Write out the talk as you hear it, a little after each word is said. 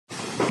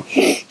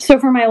So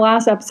for my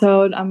last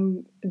episode,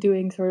 I'm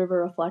doing sort of a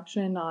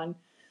reflection on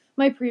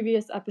my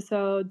previous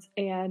episodes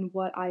and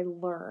what I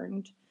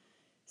learned.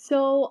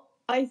 So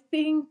I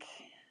think,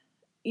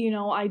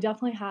 I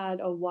definitely had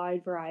a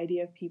wide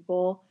variety of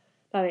people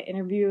that I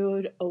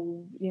interviewed.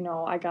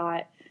 I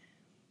got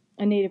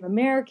a Native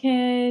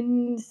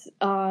Americans,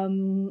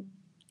 and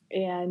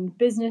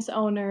business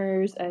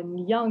owners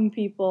and young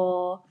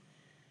people.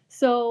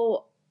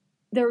 So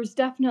there was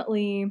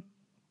definitely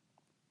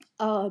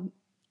um,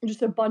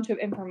 just a bunch of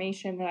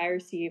information that I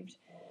received.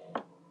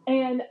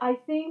 And I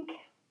think,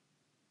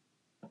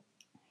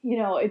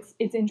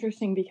 it's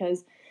interesting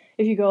because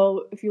if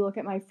you look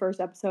at my first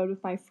episode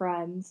with my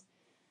friends,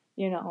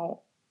 you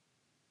know,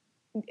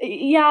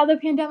 yeah, the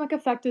pandemic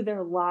affected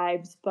their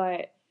lives,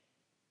 but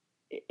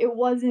it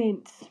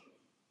wasn't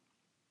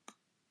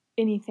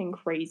anything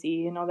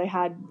crazy.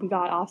 We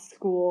got off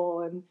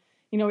school and,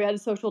 we had to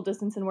social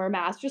distance and wear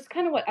masks, just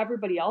kind of what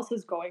everybody else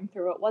is going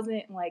through. It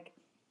wasn't like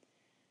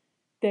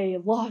they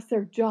lost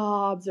their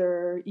jobs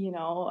or,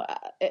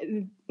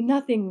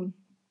 nothing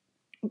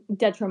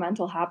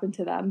detrimental happened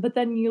to them. But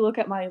then you look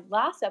at my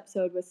last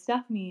episode with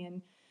Stephanie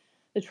and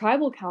the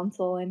tribal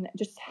council and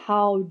just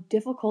how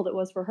difficult it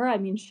was for her. I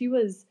mean, she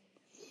was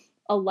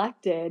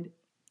elected,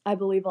 I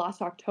believe,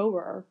 last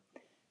October.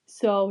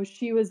 So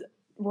she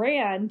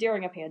ran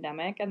during a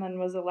pandemic and then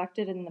was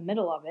elected in the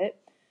middle of it.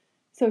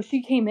 So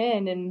she came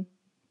in and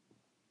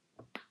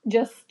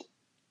just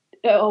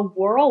a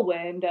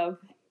whirlwind of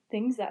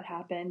things that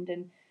happened.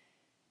 And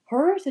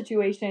her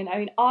situation, I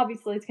mean,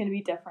 obviously it's going to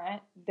be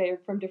different. They're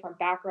from different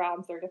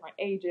backgrounds, they're different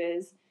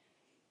ages.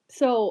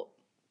 So,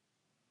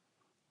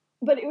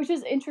 but it was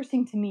just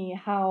interesting to me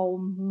how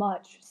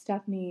much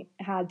Stephanie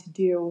had to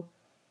do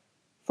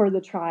for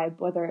the tribe,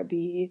 whether it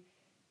be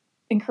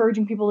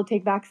encouraging people to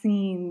take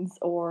vaccines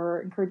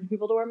or encouraging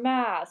people to wear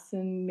masks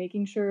and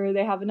making sure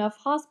they have enough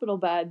hospital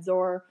beds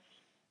or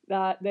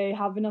that they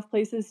have enough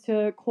places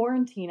to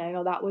quarantine. I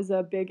know that was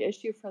a big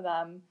issue for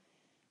them,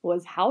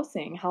 was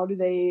housing. How do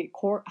they,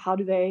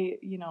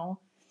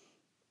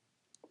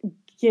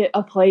 get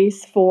a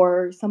place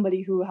for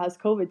somebody who has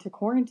COVID to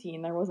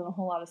quarantine? There wasn't a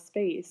whole lot of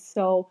space.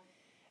 So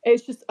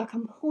it's just a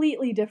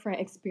completely different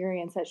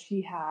experience that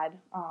she had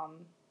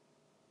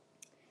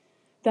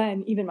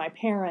than even my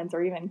parents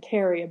or even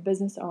Carrie, a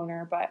business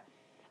owner.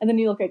 And then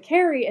you look at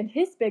Carrie, and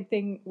his big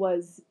thing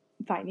was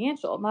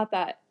financial. Not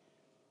that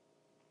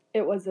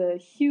it was a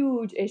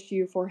huge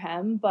issue for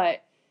him,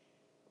 but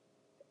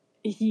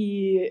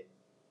he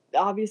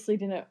obviously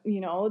didn't,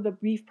 the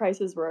beef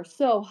prices were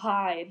so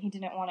high and he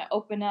didn't want to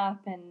open up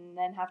and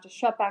then have to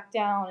shut back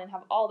down and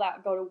have all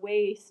that go to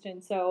waste.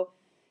 And so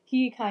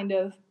he kind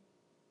of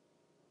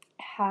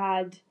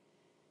had,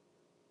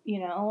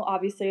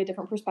 obviously a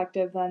different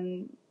perspective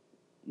than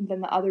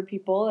the other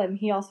people. And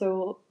he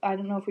also, I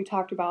don't know if we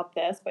talked about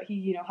this, but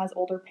he, has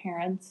older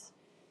parents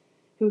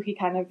who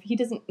he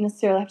doesn't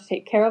necessarily have to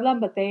take care of them,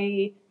 but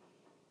they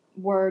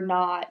were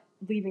not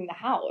leaving the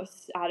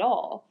house at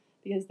all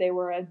because they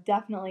were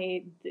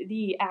definitely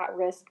the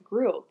at-risk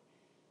group.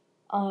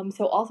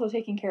 So also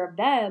taking care of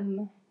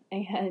them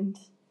and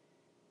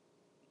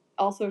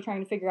also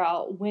trying to figure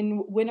out when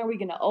are we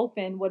going to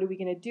open? What are we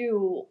going to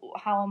do?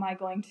 How am I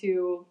going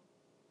to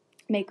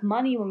make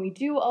money when we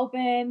do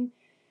open?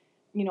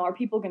 Are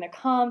people going to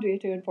come? Do we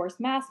have to enforce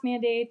mask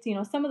mandates?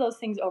 Some of those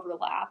things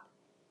overlap.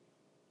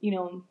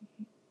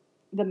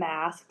 The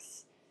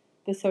masks,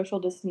 the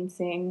social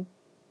distancing,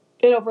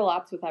 it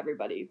overlaps with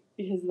everybody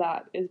because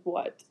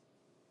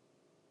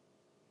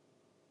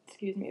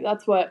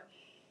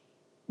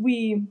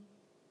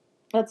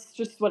that's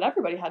just what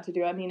everybody had to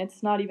do. I mean,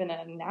 it's not even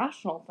a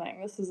national thing.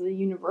 This is a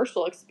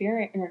universal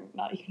experience, or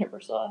not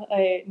universal,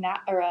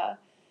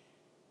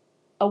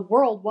 a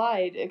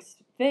worldwide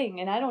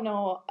thing. And I don't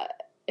know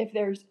if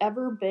there's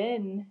ever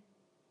been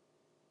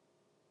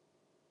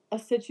a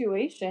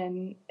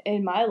situation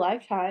in my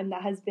lifetime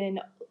that has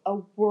been a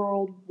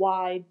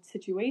worldwide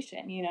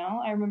situation.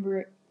 I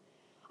remember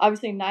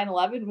obviously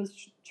 9/11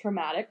 was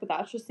traumatic, but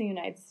that's just the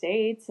United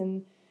States.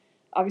 And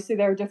obviously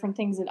there are different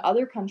things in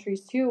other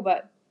countries too.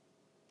 But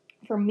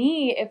for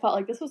me, it felt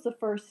like this was the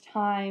first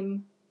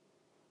time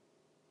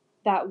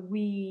that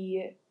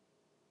we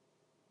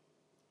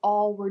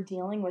all were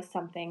dealing with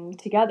something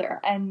together.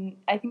 And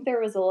I think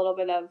there was a little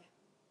bit of,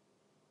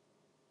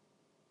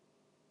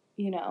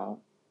 it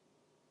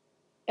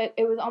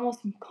was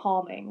almost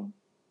calming,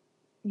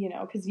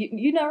 because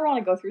you never want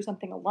to go through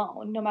something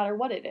alone, no matter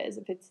what it is.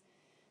 If it's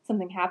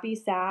something happy,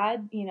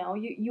 sad,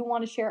 you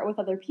want to share it with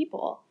other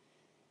people.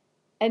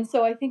 And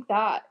so I think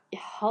that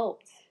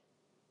helped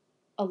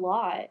a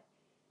lot,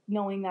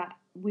 knowing that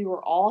we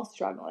were all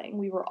struggling.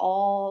 We were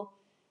all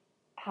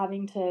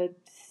having to,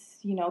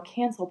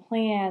 cancel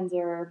plans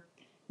or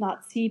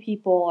not see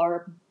people,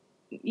 or,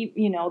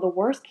 the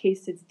worst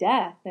case is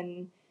death.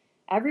 And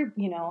I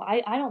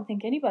don't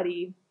think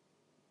anybody,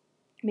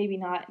 maybe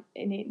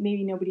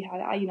nobody had,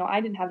 I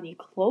didn't have any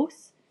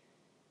close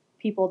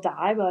people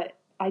die, but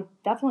I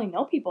definitely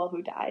know people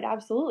who died.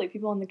 Absolutely.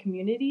 People in the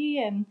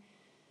community. And,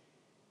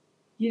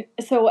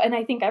 and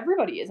I think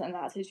everybody is in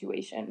that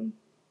situation.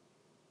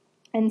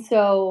 And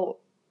so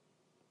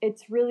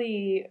it's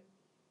really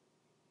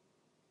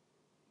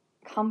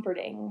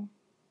comforting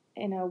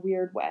in a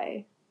weird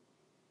way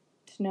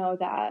to know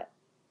that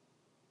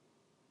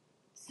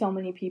so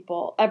many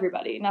people,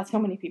 everybody, not so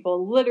many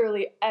people,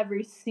 literally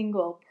every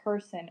single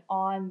person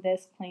on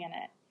this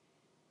planet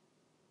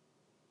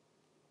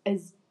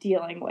is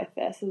dealing with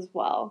this as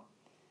well.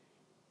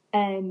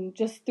 And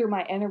just through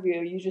my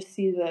interview, you just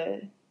see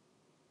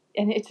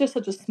and it's just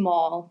such a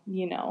small,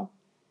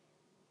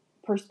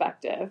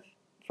 perspective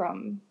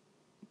from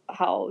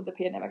how the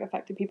pandemic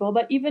affected people.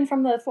 But even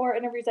from the 4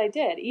 interviews I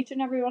did, each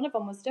and every one of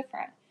them was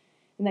different.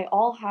 And they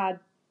all had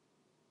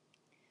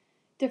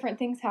different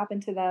things happen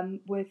to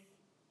them with,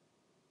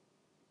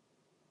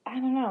 I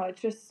don't know,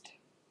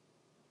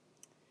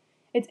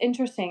 it's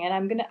interesting.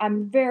 And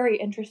I'm very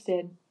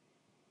interested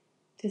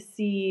to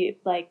see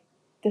like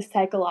the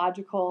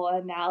psychological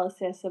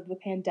analysis of the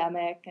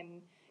pandemic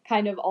and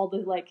kind of all the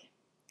like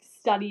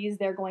studies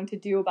they're going to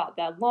do about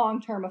the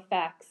long-term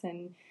effects,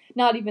 and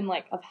not even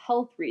like of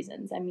health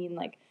reasons. I mean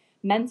like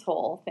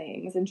mental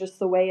things and just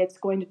the way it's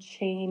going to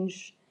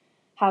change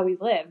how we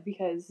live,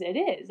 because it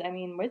is. I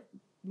mean,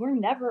 we're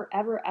never,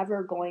 ever,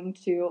 ever going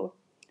to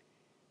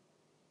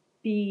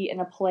be in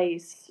a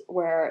place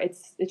where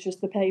it's just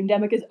the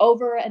pandemic is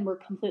over and we're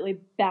completely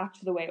back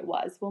to the way it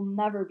was. We'll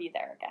never be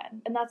there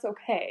again. And that's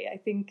okay. I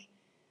think,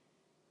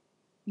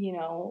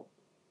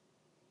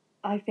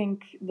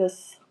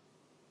 this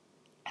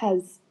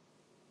has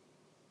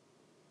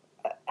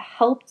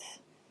helped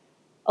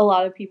a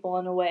lot of people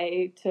in a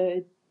way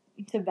to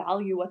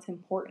value what's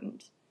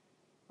important.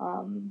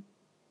 And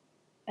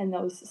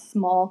those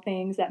small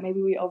things that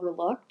maybe we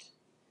overlooked.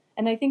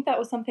 And I think that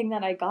was something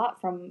that I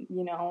got from,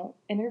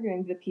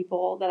 interviewing the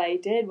people that I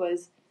did,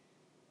 was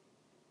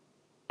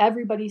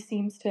everybody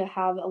seems to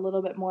have a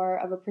little bit more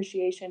of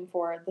appreciation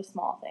for the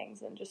small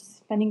things and just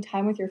spending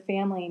time with your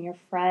family and your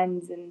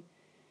friends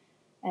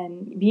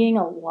and being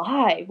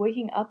alive,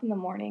 waking up in the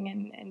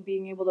morning and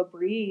being able to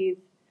breathe.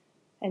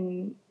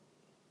 And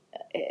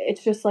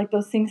it's just like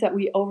those things that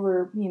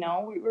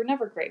we're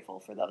never grateful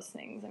for those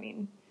things. I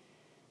mean,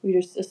 we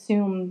just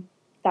assume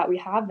that we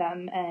have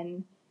them,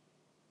 and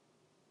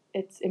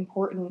it's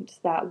important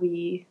that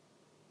we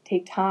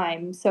take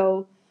time.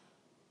 So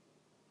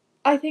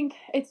I think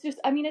it's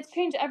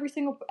changed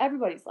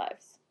everybody's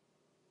lives.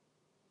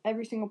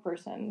 Every single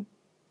person,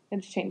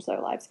 it's changed their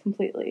lives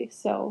completely.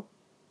 So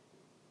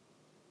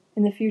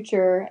in the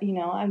future,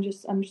 I'm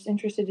just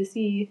interested to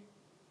see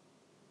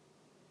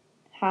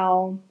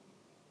how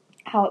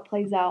it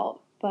plays out.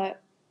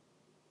 But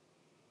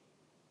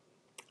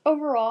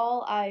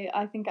overall,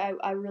 I think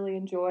I really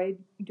enjoyed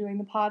doing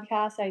the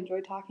podcast. I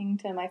enjoyed talking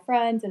to my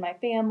friends and my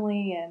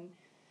family and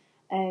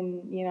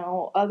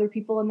other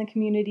people in the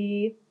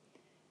community,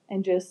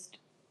 and just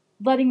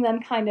letting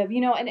them kind of,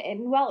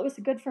 and while it was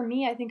good for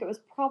me, I think it was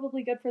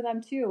probably good for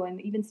them too. And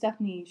even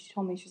Stephanie, she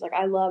told me, she's like,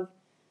 I love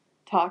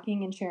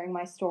talking and sharing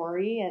my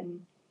story.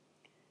 And,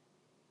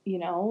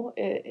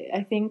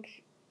 I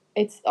think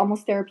it's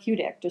almost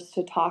therapeutic just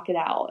to talk it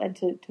out and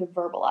to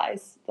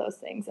verbalize those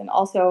things. And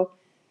also,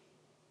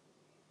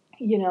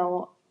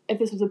 if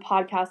this was a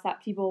podcast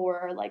that people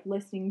were like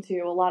listening to,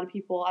 a lot of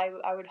people,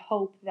 I would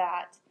hope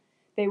that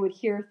they would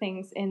hear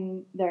things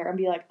in there and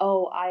be like,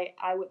 oh,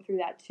 I went through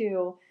that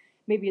too.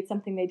 Maybe it's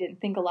something they didn't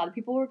think a lot of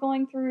people were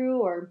going through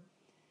or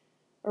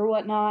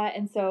whatnot.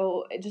 And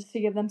so just to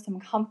give them some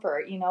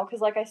comfort, because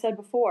like I said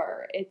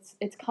before, it's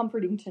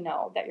comforting to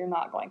know that you're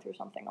not going through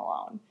something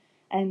alone.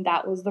 And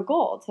that was the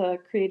goal, to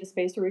create a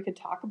space where we could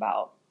talk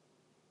about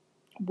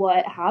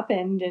what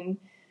happened and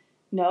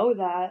know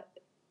that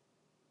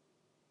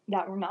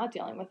we're not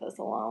dealing with this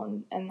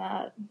alone, and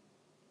that,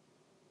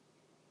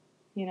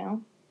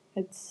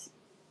 it's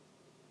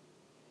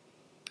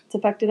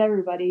affected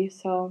everybody.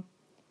 So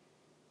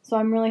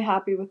I'm really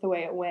happy with the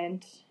way it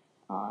went.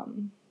 I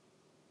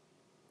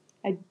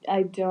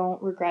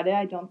don't regret it.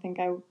 I don't think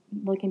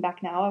looking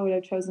back now, I would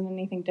have chosen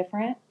anything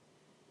different.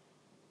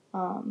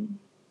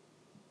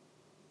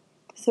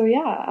 So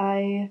yeah,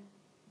 I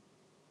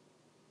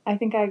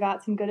think I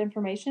got some good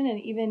information, and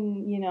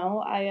even,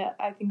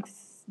 I think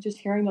just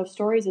hearing those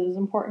stories is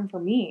important for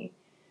me,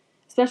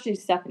 especially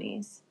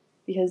Stephanie's,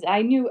 because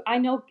I knew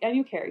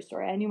Carrie's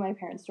story. I knew my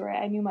parents' story.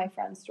 I knew my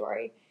friend's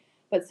story.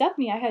 But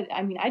Stephanie,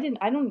 I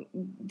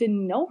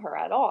didn't know her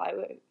at all.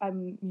 I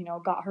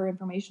got her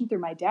information through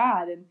my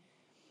dad,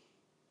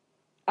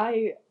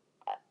 and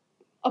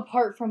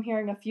apart from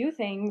hearing a few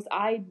things,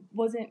 I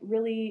wasn't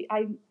really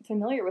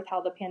familiar with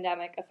how the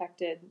pandemic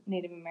affected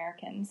Native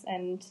Americans,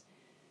 and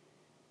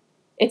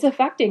it's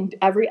affecting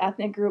every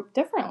ethnic group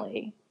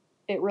differently.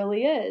 It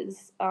really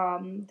is,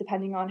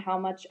 depending on how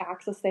much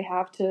access they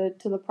have to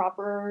the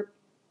proper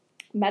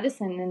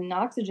medicine and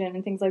oxygen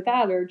and things like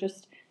that, or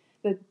just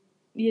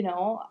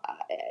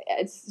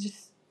it's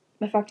just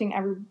affecting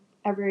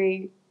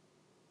every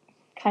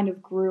kind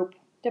of group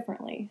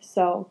differently.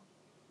 So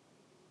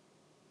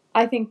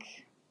I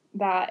think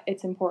that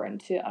it's important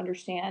to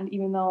understand,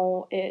 even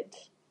though it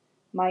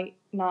might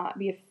not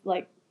be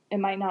like, it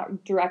might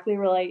not directly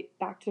relate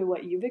back to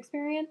what you've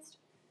experienced.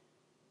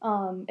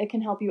 It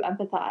can help you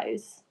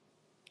empathize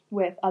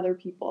with other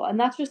people. And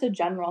that's just a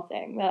general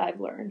thing that I've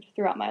learned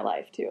throughout my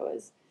life too,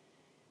 is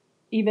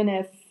even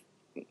if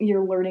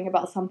you're learning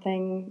about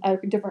something, a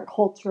different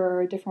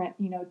culture, a different,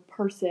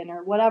 person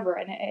or whatever,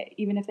 and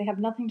even if they have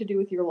nothing to do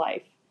with your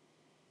life,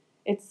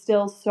 it's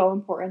still so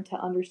important to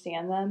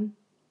understand them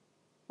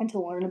and to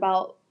learn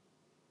about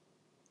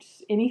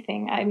just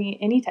anything. I mean,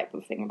 any type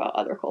of thing about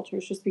other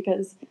cultures, just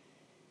because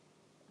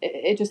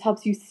it just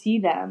helps you see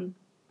them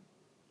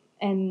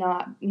and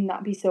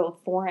not be so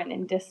foreign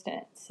and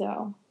distant.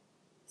 So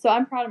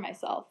I'm proud of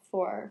myself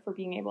for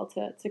being able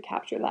to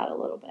capture that a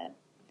little bit.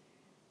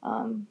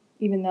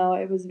 Even though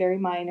it was very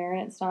minor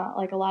and it's not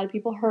like a lot of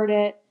people heard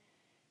it,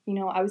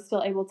 I was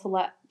still able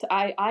to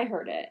I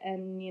heard it,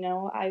 and,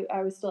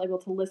 I was still able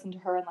to listen to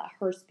her and let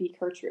her speak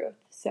her truth.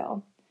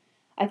 So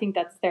I think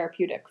that's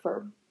therapeutic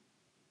for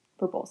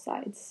both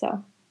sides.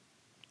 So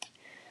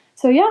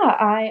yeah,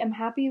 I am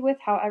happy with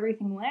how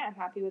everything went. I'm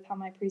happy with how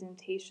my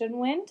presentation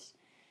went.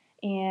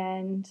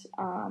 And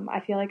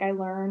I feel like I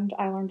learned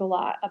a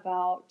lot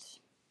about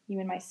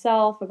even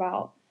myself,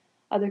 about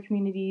other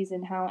communities,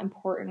 and how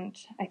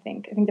important I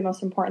think the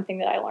most important thing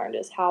that I learned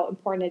is how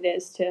important it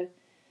is to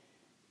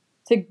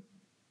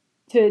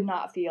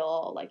not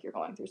feel like you're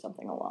going through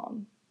something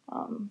alone,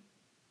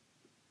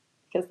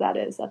 because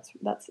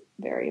that's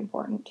very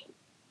important.